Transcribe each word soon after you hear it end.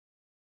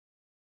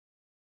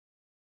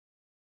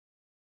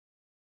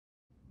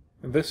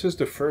This is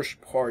the first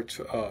part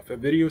of a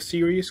video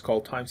series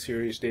called Time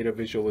Series Data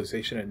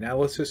Visualization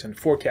Analysis and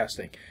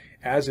Forecasting.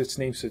 As its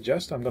name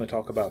suggests, I'm going to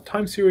talk about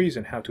time series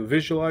and how to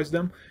visualize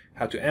them,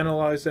 how to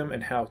analyze them,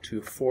 and how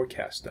to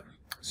forecast them.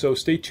 So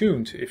stay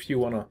tuned if you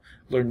want to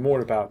learn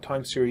more about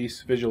time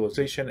series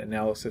visualization,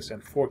 analysis,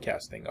 and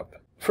forecasting of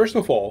them. First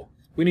of all,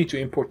 we need to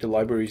import the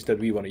libraries that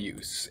we want to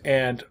use.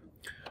 And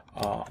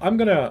I'm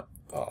going to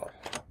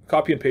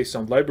copy and paste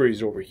some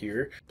libraries over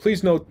here.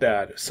 Please note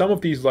that some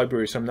of these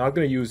libraries I'm not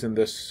going to use in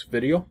this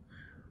video.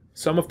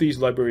 Some of these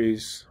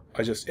libraries,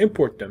 I just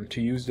import them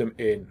to use them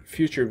in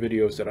future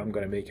videos that I'm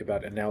going to make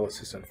about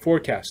analysis and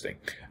forecasting.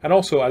 And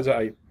also,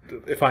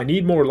 if I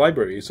need more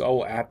libraries,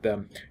 I'll add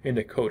them in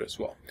the code as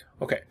well.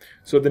 Okay,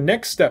 so the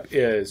next step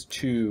is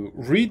to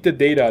read the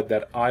data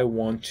that I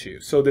want to.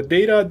 So the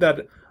data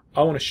that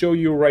I want to show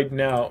you right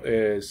now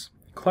is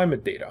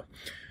climate data.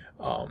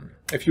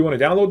 If you want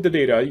to download the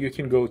data, you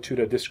can go to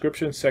the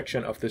description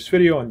section of this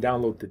video and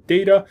download the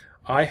data.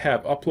 I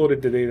have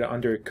uploaded the data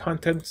under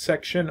content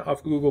section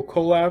of Google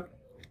Colab.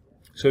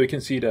 So you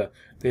can see the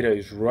data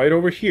is right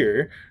over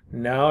here.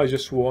 Now I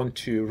just want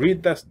to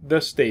read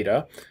this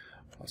data.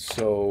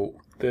 So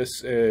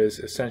this is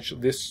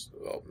essentially this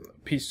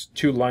piece,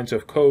 2 lines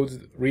of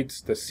code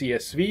reads the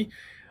CSV,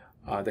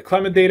 the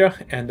climate data,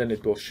 and then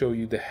it will show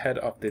you the head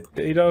of the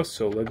data.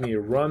 So let me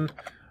run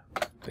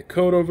the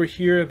code over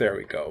here. There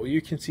we go. You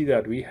can see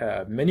that we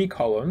have many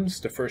columns.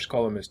 The first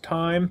column is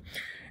time,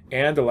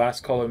 and the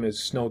last column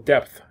is snow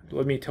depth.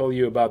 Let me tell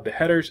you about the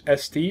headers.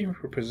 ST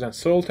represents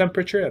soil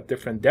temperature at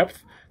different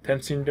depth,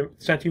 10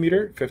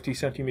 centimeter, 50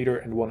 centimeter,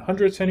 and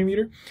 100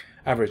 centimeter.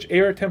 Average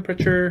air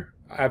temperature,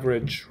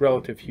 average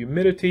relative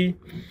humidity,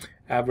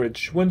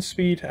 average wind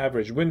speed,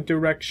 average wind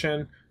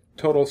direction,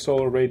 total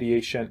solar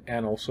radiation,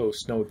 and also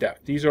snow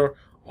depth. These are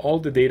all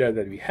the data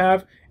that we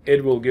have.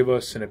 It will give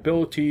us an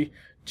ability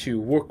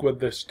to work with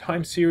this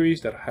time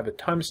series that have a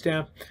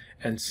timestamp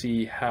and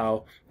see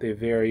how they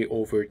vary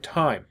over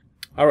time.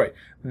 All right,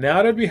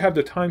 now that we have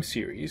the time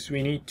series,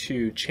 we need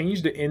to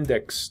change the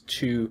index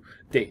to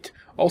date.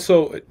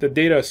 Also, the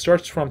data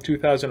starts from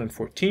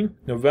 2014,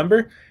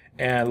 November,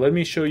 and let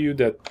me show you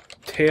the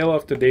tail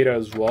of the data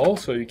as well.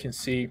 So you can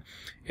see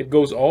it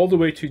goes all the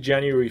way to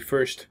January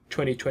 1st,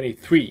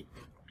 2023.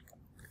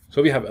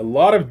 So we have a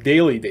lot of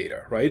daily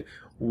data, right?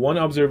 One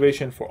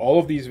observation for all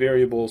of these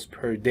variables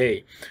per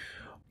day.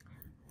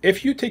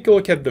 If you take a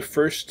look at the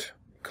first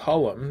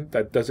column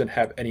that doesn't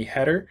have any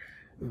header,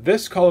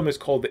 this column is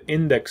called the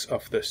index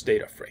of this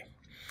data frame.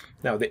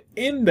 Now the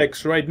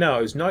index right now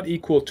is not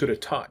equal to the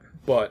time,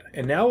 but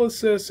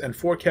analysis and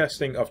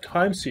forecasting of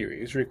time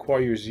series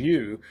requires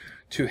you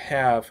to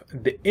have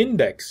the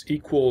index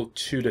equal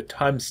to the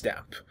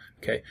timestamp.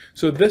 Okay,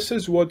 so this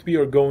is what we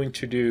are going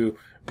to do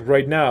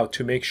right now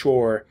to make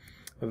sure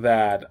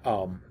that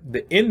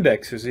the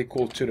index is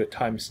equal to the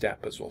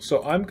timestamp as well.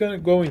 So I'm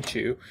going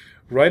to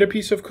write a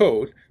piece of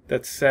code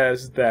that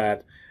says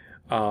that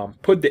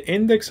put the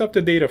index of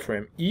the data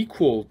frame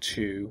equal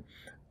to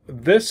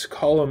this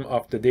column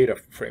of the data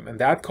frame, and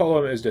that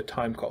column is the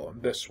time column,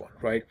 this one,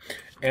 right?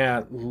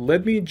 And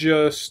let me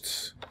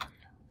just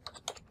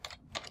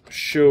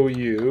show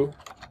you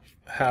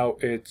how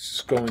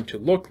it's going to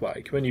look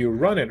like when you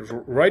run it.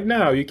 Right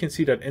now you can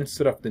see that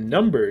instead of the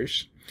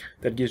numbers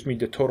that gives me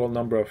the total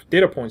number of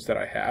data points that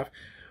I have,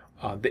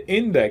 the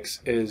index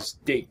is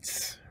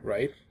dates,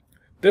 right?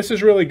 This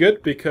is really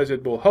good because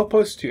it will help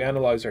us to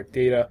analyze our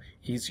data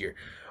easier.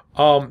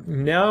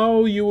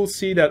 Now you will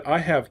see that I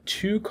have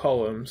 2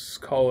 columns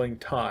calling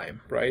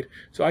time, right?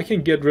 So I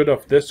can get rid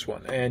of this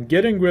one, and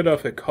getting rid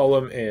of a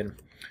column in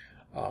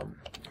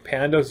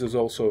pandas is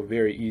also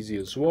very easy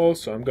as well.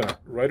 So I'm gonna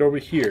right over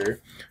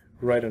here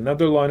write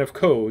another line of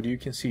code. You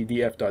can see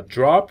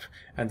df.drop,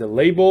 and the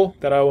label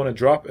that I want to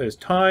drop is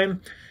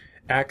time,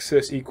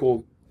 axis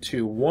equal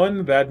to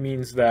 1. That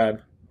means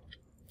that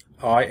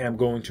I am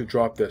going to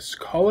drop this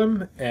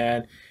column,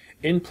 and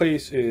in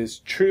place is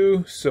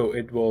true, so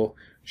it will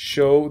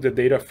show the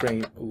data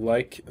frame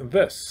like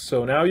this.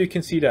 So now you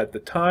can see that the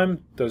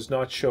time does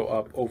not show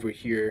up over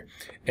here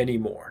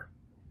anymore.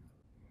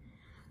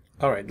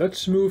 All right,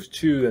 let's move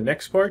to the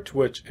next part,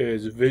 which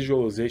is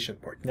visualization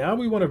part. Now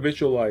we want to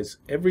visualize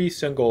every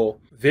single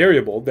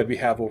variable that we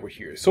have over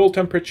here. Soil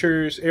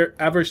temperatures,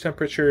 average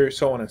temperature,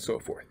 so on and so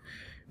forth.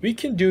 We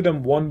can do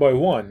them one by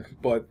one,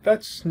 but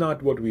that's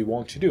not what we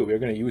want to do. We're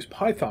going to use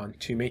Python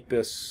to make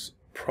this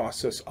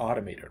process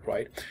automated,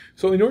 right?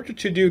 So in order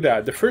to do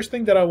that, the first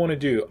thing that I want to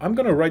do, I'm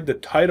going to write the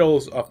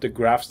titles of the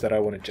graphs that I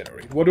want to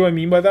generate. What do I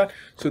mean by that?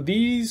 So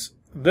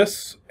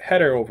this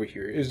header over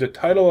here is the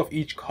title of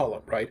each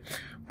column, right?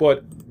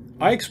 But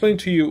I explained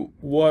to you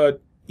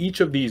what each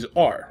of these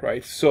are,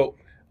 right? So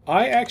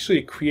I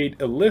actually create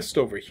a list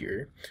over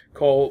here,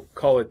 call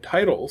it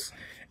titles,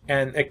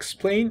 and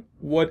explain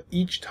what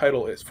each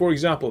title is. For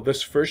example,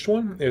 this first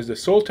one is the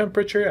soil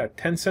temperature at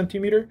 10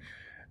 centimeter,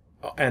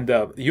 and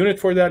the unit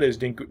for that is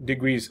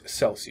degrees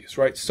Celsius,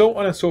 right? So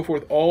on and so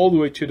forth, all the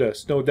way to the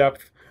snow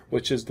depth,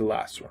 which is the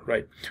last one,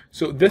 right?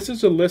 So this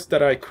is a list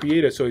that I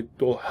created, so it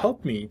will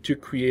help me to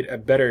create a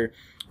better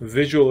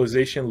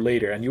visualization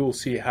later, and you will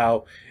see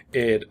how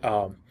it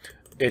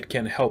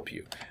can help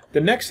you.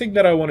 The next thing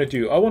that I want to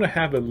do, I want to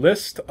have a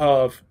list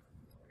of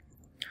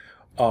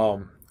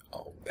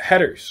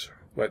headers,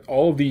 right?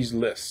 All these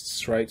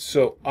lists, right?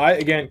 So I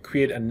again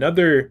create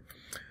another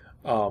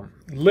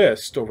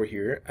list over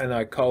here, and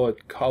I call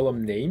it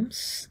column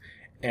names,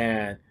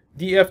 and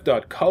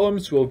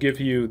df.columns will give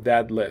you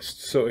that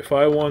list. So if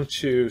I want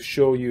to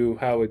show you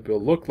how it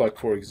will look like,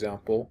 for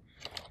example,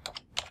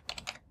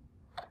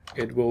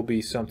 it will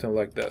be something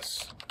like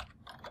this.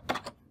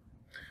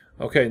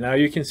 Okay, now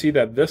you can see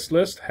that this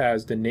list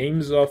has the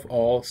names of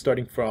all,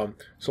 starting from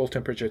soil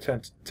temperature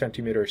 10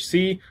 centimeter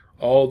C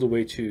all the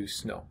way to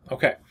snow.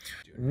 Okay,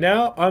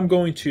 now I'm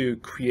going to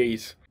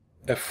create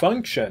a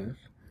function.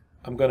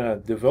 I'm going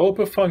to develop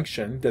a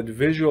function that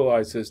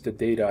visualizes the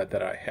data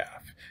that I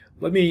have.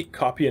 Let me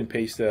copy and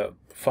paste the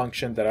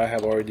function that I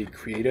have already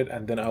created,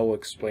 and then I will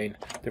explain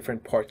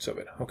different parts of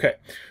it. Okay,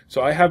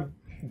 so I have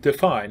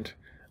defined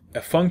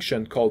a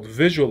function called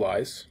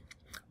visualize,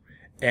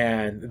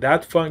 and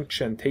that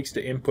function takes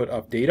the input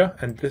of data,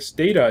 and this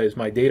data is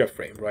my data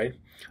frame, right?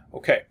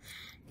 Okay,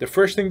 the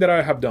first thing that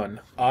I have done,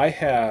 I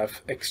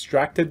have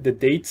extracted the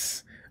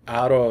dates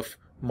out of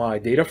my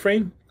data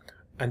frame,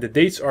 and the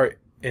dates are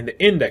in the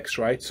index,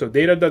 right? So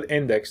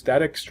data.index,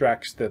 that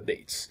extracts the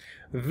dates.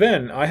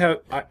 Then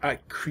I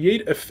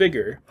create a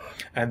figure,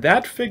 and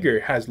that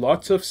figure has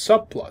lots of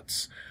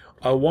subplots.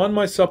 I want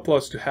my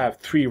subplots to have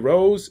 3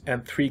 rows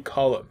and 3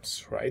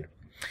 columns, right?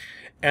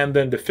 And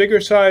then the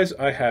figure size,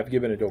 I have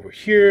given it over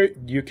here.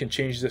 You can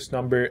change this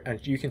number,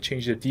 and you can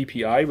change the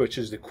DPI, which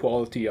is the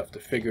quality of the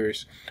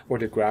figures or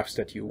the graphs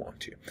that you want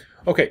to.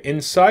 Okay,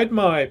 inside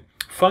my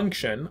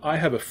function, I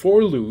have a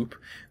for loop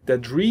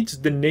that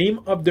reads the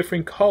name of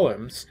different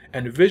columns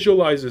and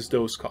visualizes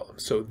those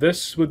columns. So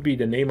this would be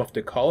the name of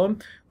the column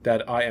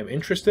that I am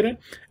interested in,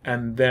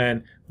 and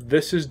then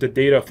this is the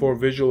data for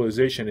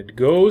visualization. It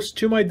goes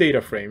to my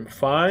data frame,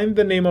 find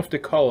the name of the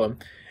column,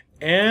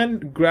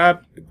 and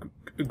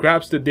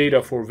grabs the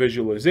data for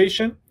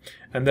visualization,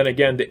 and then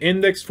again the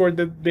index for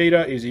the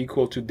data is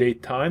equal to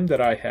date time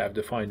that I have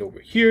defined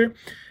over here,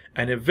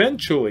 and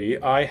eventually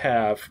I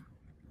have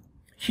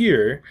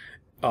here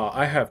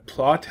I have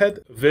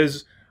plotted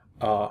viz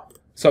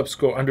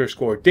subscore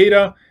underscore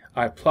data.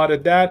 I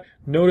plotted that.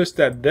 Notice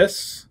that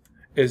this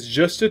is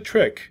just a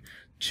trick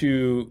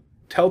to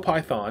tell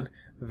Python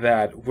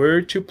that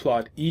where to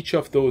plot each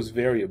of those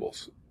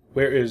variables.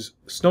 Where is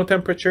snow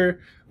temperature,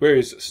 where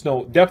is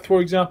snow depth, for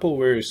example,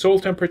 where is soil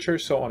temperature,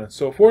 so on and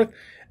so forth.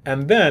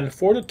 And then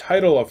for the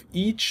title of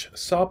each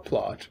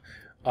subplot,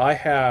 I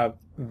have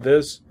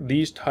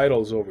these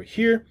titles over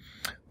here.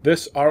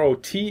 This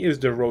ROT is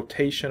the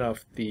rotation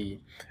of the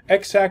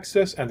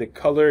x-axis, and the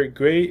color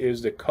gray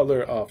is the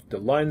color of the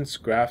lines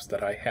graphs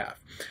that I have.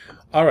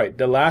 All right,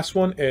 the last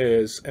one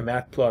is a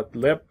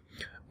matplotlib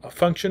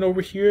function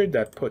over here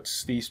that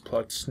puts these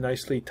plots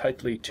nicely,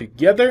 tightly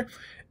together.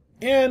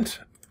 And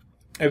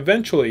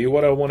eventually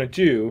what I want to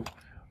do,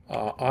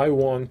 I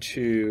want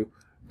to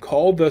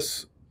call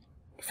this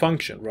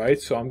function, right?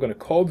 So I'm going to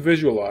call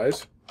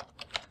visualize,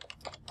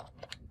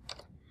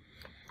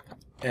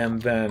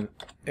 and then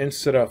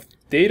instead of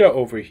data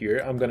over here,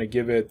 I'm going to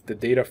give it the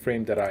data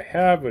frame that I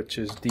have, which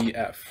is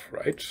df,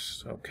 right?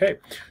 Okay,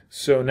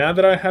 so now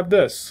that I have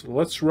this,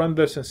 let's run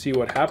this and see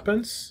what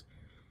happens.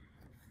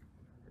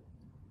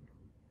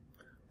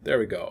 There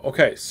we go.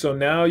 Okay, so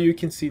now you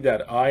can see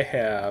that I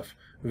have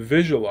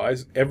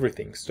visualized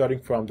everything, starting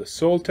from the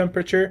soil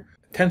temperature,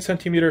 10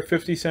 centimeter,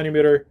 50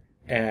 centimeter,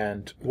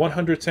 and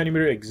 100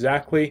 centimeter,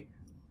 exactly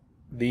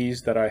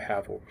these that I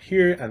have over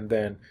here, and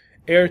then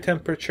air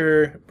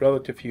temperature,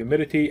 relative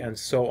humidity, and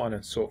so on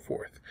and so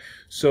forth.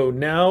 So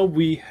now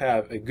we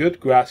have a good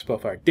grasp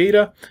of our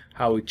data,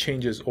 how it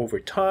changes over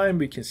time.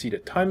 We can see the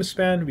time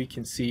span, we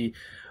can see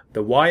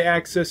the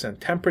y-axis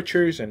and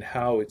temperatures and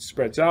how it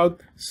spreads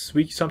out.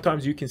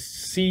 Sometimes you can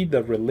see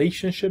the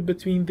relationship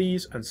between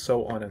these, and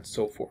so on and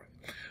so forth.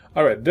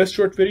 All right, this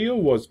short video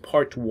was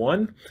part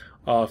 1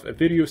 of a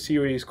video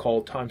series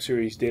called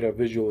Timeseries Data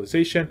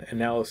Visualization,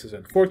 Analysis,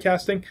 and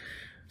Forecasting.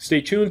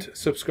 Stay tuned,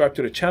 subscribe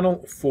to the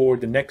channel for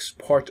the next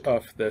part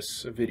of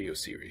this video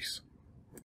series.